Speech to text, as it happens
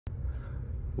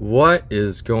What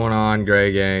is going on,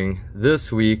 Grey Gang?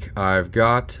 This week I've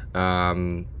got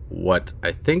what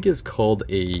I think is called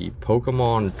a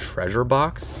Pokemon treasure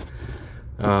box.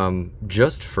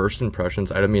 Just first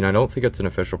impressions. I mean, I don't think it's an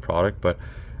official product, but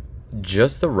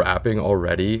just the wrapping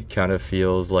already kind of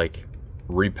feels like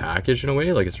repackaged in a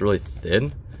way, like it's really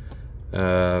thin.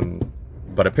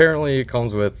 But apparently it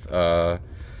comes with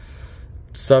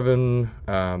 7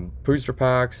 booster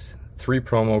packs, 3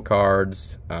 promo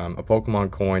cards, a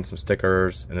Pokemon coin, some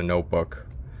stickers, and a notebook.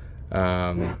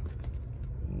 I'm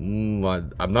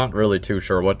not really too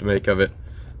sure what to make of it,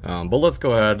 but let's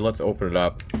go ahead, let's open it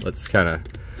up, let's kind of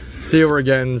see what we're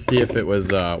getting, see if it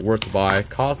was worth the buy.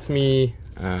 Cost me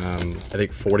I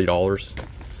think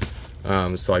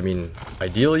 $40, so I mean,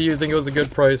 ideally you'd think it was a good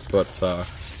price, but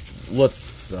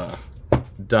let's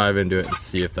dive into it and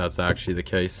see if that's actually the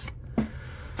case.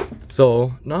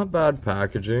 So, not bad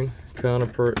packaging, kind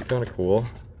of cool.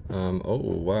 Oh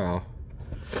wow.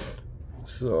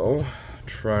 So,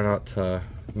 try not to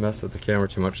mess with the camera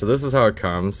too much. So this is how it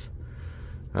comes.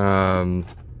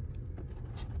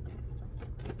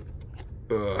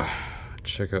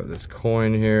 Check out this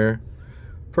coin here.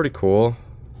 Pretty cool.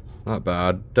 Not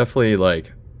bad. Definitely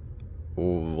like a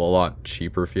lot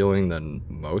cheaper feeling than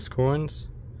most coins.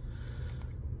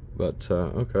 But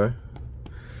okay.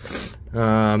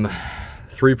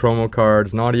 3 promo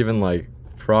cards, not even like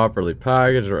properly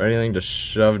packaged or anything, just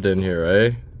shoved in here,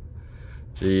 eh?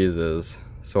 Jesus.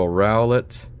 So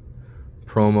Rowlet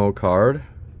promo card,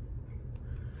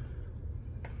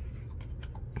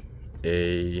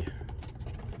 a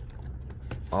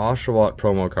Oshawott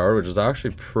promo card, which is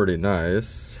actually pretty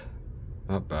nice,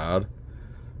 not bad.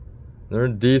 They're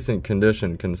in decent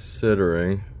condition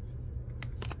considering,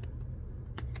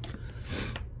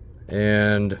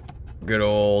 and good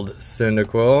old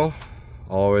Cyndaquil,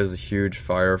 always a huge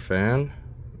fire fan.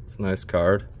 It's a nice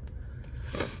card.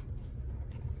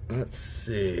 Let's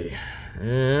see,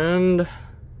 and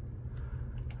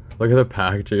look at the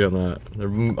packaging on that.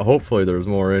 Hopefully there's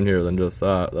more in here than just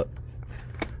that,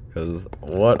 because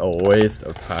what a waste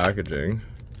of packaging.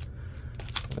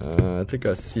 I think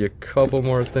I see a couple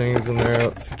more things in there.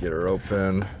 Let's get her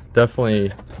open.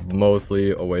 Definitely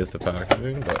mostly a waste of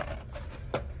packaging, but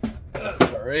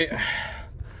that's alright.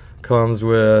 Comes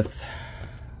with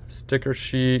sticker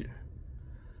sheet.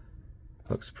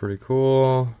 Looks pretty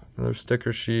cool. Another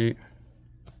sticker sheet.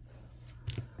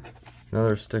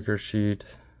 Another sticker sheet.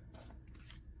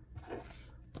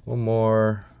 One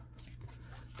more.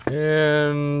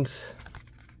 And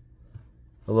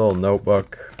a little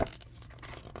notebook.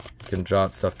 You can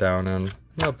jot stuff down in.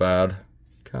 Not bad.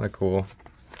 Kind of cool.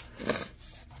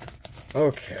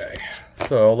 Okay,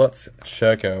 so let's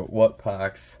check out what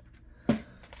packs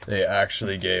they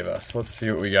actually gave us. Let's see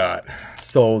what we got.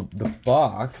 So the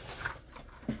box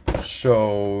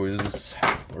shows,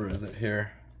 where is it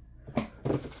here?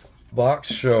 Box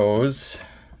shows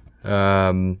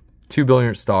 2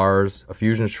 Brilliant Stars, a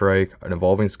Fusion Strike, an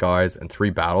Evolving Skies, and 3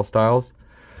 Battle Styles.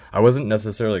 I wasn't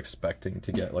necessarily expecting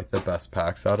to get like the best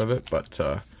packs out of it, but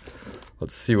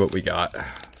let's see what we got.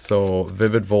 So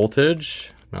Vivid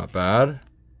Voltage, not bad.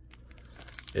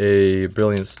 A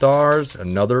Brilliant Stars,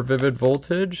 another Vivid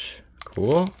Voltage,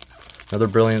 cool. Another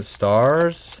Brilliant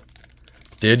Stars.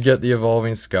 Did get the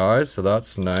Evolving Skies, so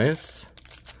that's nice.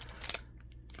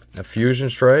 A Fusion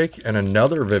Strike and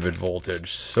another Vivid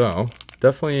Voltage, so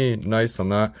definitely nice on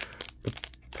that. The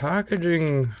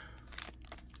packaging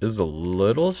is a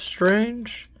little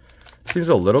strange. Seems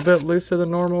a little bit looser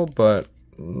than normal, but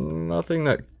nothing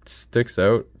that sticks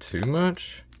out too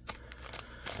much.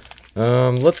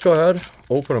 Let's go ahead,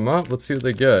 open them up. Let's see what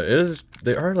they get.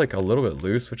 They are like a little bit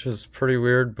loose, which is pretty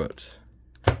weird, but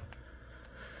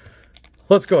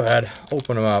let's go ahead,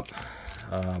 open them up.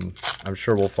 I'm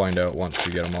sure we'll find out once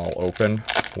we get them all open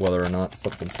whether or not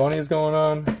something funny is going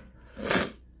on.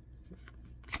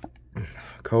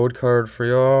 Code card for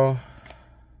y'all.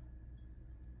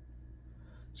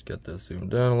 Let's get this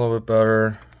zoomed in a little bit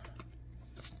better.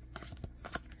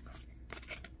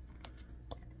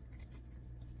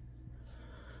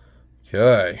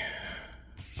 Okay.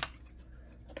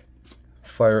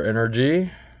 Fire Energy.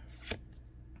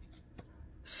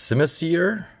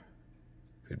 Simisear.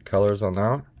 Good colors on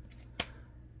that.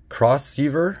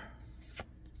 Crossseaver.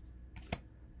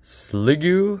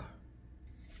 Sliggoo.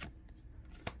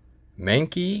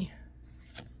 Mankey.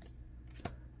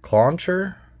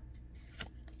 Clauncher.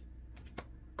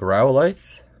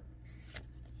 Growlithe.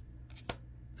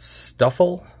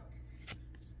 Stuffle.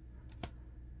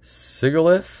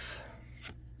 Sigilyph.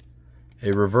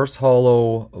 A Reverse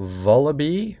Hollow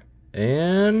Vullaby,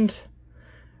 and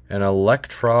an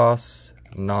Electros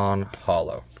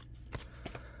non-hollow.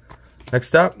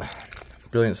 Next up,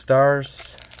 Brilliant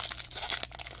Stars.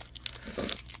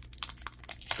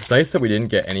 It's nice that we didn't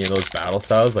get any of those battle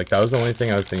styles. Like, that was the only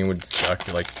thing I was thinking would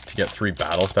suck, like, to get 3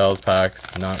 battle styles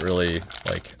packs. Not really,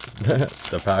 like,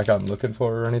 the pack I'm looking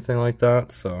for or anything like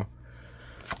that. So,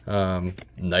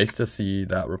 nice to see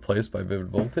that replaced by Vivid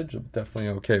Voltage. I'm definitely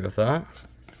okay with that.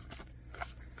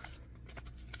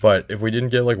 But if we didn't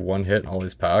get, like, 1 hit in all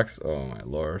these packs, oh my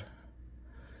lord.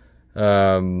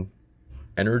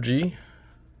 Energy.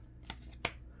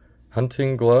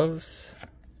 Hunting Gloves.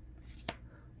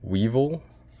 Weevil.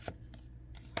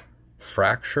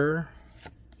 Fracture,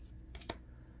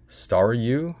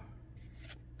 Staryu,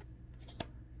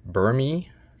 Burmy,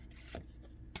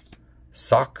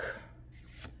 Sock,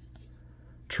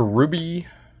 Cherubi,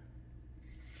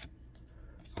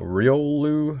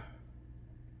 Riolu.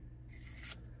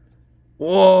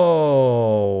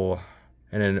 Whoa!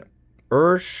 And an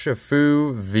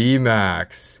Urshifu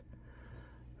VMAX.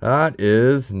 That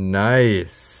is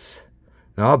nice.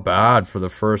 Not bad for the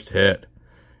first hit.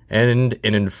 And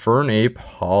an Infernape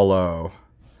Hollow.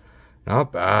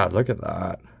 Not bad. Look at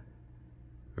that.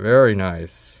 Very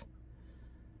nice.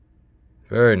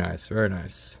 Very nice. Very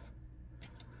nice.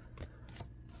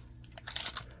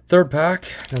 Third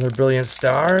pack. Another Brilliant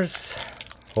Stars.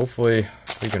 Hopefully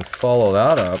we can follow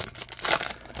that up.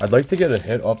 I'd like to get a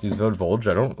hit off these Vivid Voltage.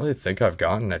 I don't really think I've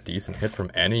gotten a decent hit from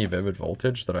any Vivid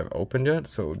Voltage that I've opened yet.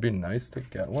 So it would be nice to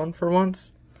get one for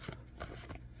once.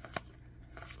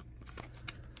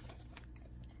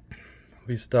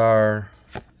 V-Star,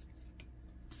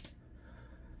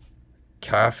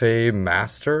 Cafe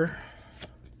Master,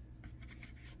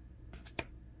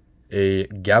 a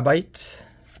Gabite,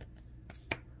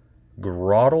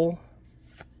 Grotle,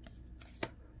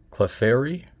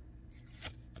 Clefairy,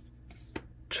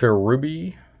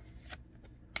 Cherubi,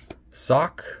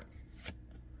 Sock,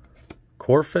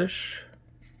 Corphish,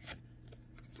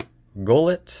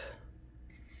 Golett,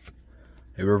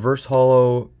 a Reverse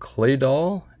Hollow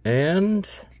Claydol, and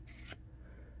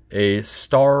a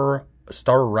Staraptor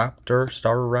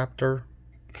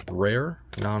rare,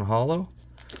 non-hollow.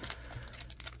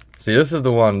 See, this is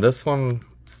the one. This one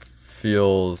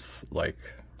feels like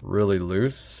really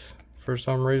loose for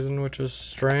some reason, which is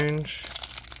strange.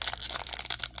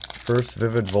 First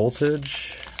Vivid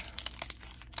Voltage.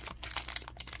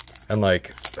 And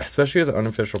like, especially with the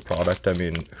unofficial product, I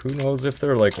mean, who knows if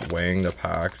they're like weighing the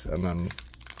packs and then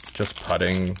just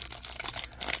putting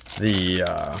the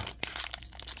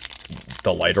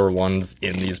lighter ones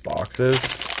in these boxes.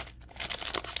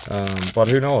 But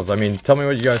who knows? I mean, tell me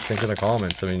what you guys think in the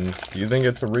comments. I mean, do you think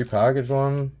it's a repackaged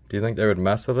one? Do you think they would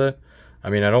mess with it? I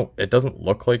mean, it doesn't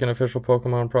look like an official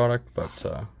Pokemon product, but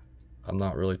I'm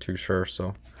not really too sure.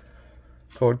 So,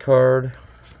 code card.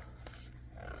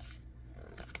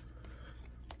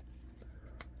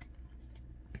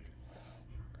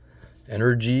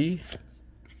 Energy.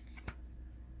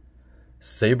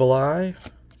 Sableye,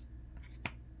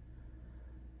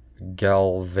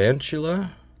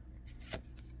 Galvantula,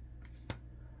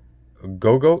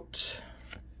 Gogoat,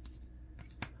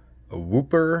 a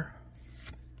Wooper,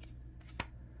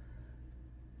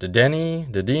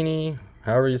 Dedenne,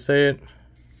 however you say it,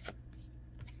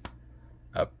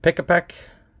 a Pick-a-Peck,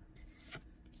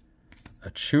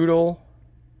 a Choodle,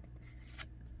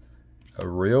 a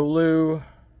Riolu,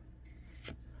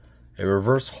 a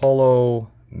Reverse Hollow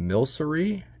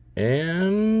Milcery,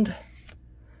 and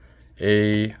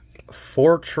a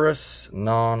Fortress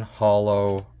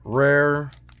non-hollow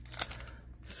rare.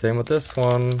 Same with this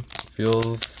one.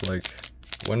 Feels like,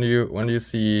 when do you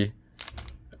see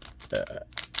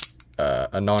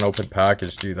a non-open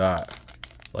package do that?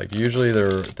 Like, usually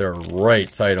they're right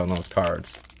tight on those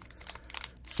cards.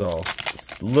 So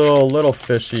it's a little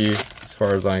fishy as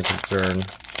far as I'm concerned.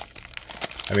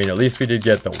 I mean, at least we did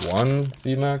get the one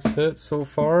VMAX hit so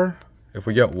far. If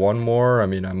we get one more, I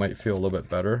mean, I might feel a little bit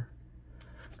better.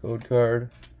 Code card.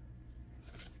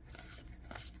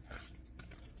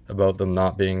 About them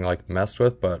not being, like, messed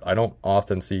with, but I don't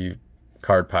often see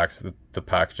card packs, the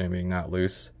packaging being that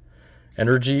loose.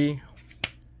 Energy.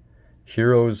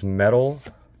 Heroes Metal.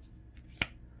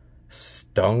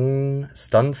 Stunfisk.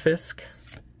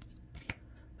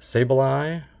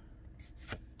 Sableye.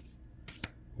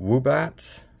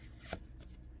 Woobat,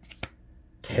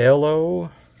 Tailo.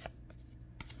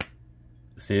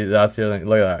 See, that's the other thing.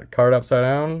 Look at that. Card upside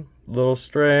down. A little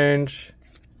strange.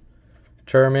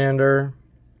 Charmander.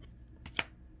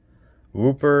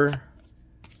 Wooper.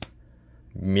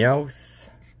 Meowth.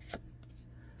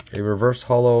 A Reverse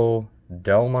Hollow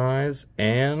Delmise.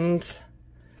 And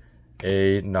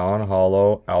a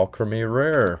non-hollow Alchemy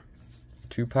rare.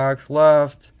 2 packs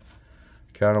left.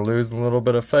 Kind of losing a little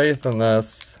bit of faith in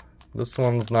this. This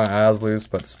one's not as loose,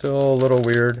 but still a little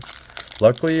weird.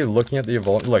 Luckily, looking at the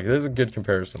Evolving, look, there's a good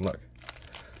comparison, look.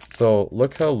 So,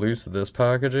 look how loose this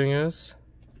packaging is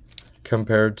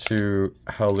compared to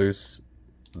how loose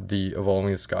the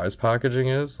Evolving Skies packaging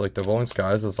is. Like, the Evolving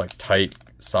Skies is like tight,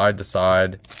 side to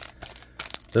side.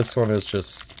 This one is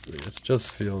just, it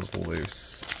just feels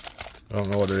loose. I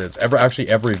don't know what it is. Actually,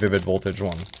 every Vivid Voltage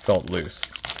one felt loose.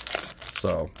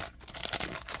 So,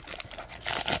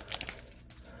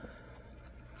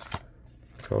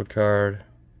 code card.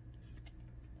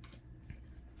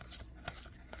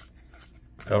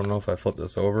 I don't know if I flipped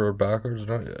this over or backwards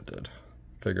or not. Yeah, I did.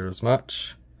 Figured as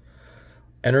much.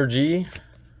 Energy.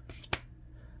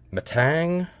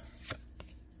 Matang.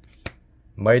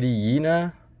 Mighty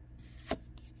Yina.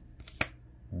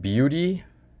 Beauty.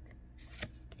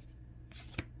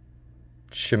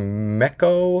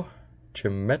 Chimecho.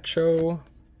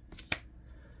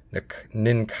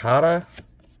 Ninkata.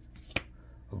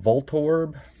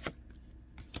 Voltorb.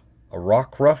 A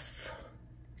Rockruff.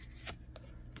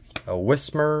 A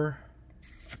Whismur.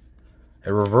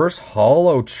 A reverse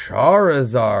holo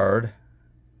Charizard.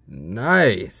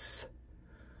 Nice.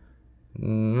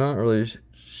 Not really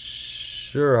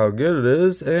sure how good it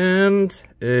is. And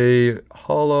a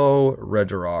holo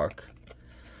Regirock.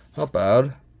 Not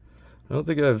bad. I don't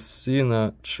think I've seen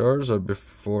that Charizard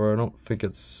before. I don't think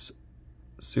it's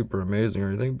super amazing or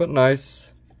anything, but nice.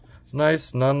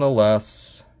 Nice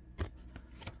nonetheless.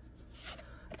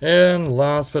 And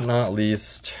last but not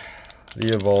least,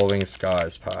 the Evolving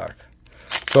Skies pack.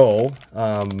 So,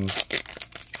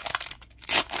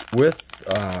 with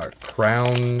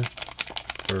Crown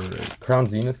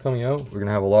Zenith coming out, we're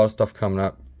gonna have a lot of stuff coming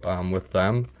up with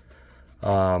them.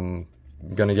 I'm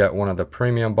gonna get one of the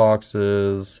premium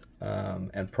boxes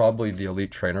and probably the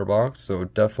Elite Trainer box. So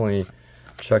definitely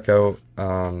check out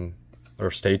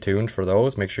or stay tuned for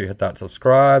those. Make sure you hit that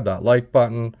subscribe, that like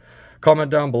button, comment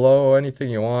down below anything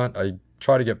you want. I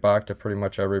try to get back to pretty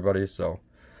much everybody. So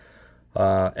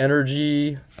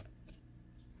Energy,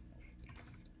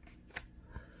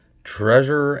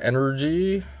 Treasure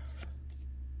Energy,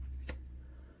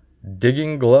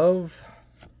 Digging Glove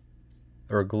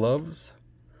or Gloves,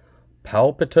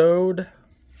 Palpitoad,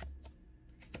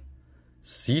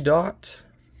 Seedot,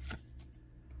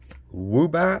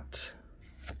 Woobat,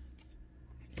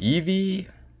 Eevee,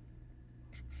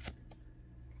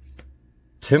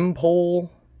 Timpole,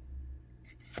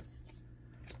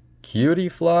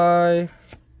 Cutiefly,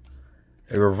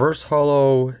 a reverse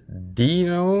holo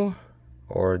Dino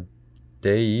or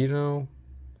Deino,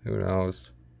 who knows,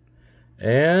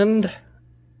 and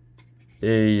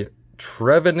a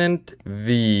Trevenant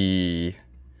V.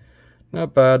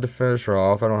 Not bad to finish her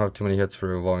off. I don't have too many hits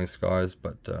for Evolving Skies,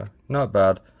 but not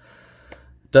bad.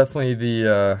 Definitely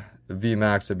the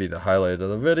VMAX would be the highlight of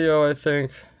the video, I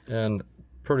think, and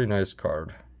pretty nice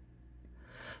card.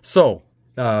 So,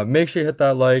 make sure you hit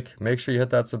that like, make sure you hit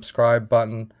that subscribe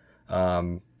button,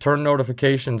 turn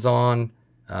notifications on,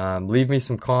 leave me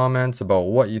some comments about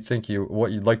what you think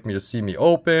what you'd like me to see me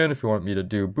open, if you want me to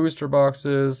do booster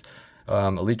boxes,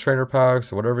 Elite Trainer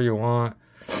packs, whatever you want.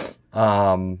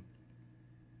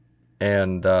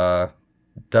 And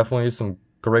definitely some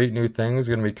great new things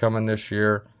going to be coming this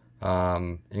year,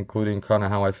 including kind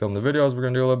of how I film the videos. We're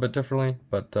going to do a little bit differently,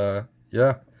 but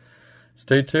yeah,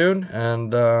 stay tuned,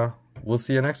 and we'll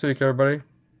see you next week, everybody.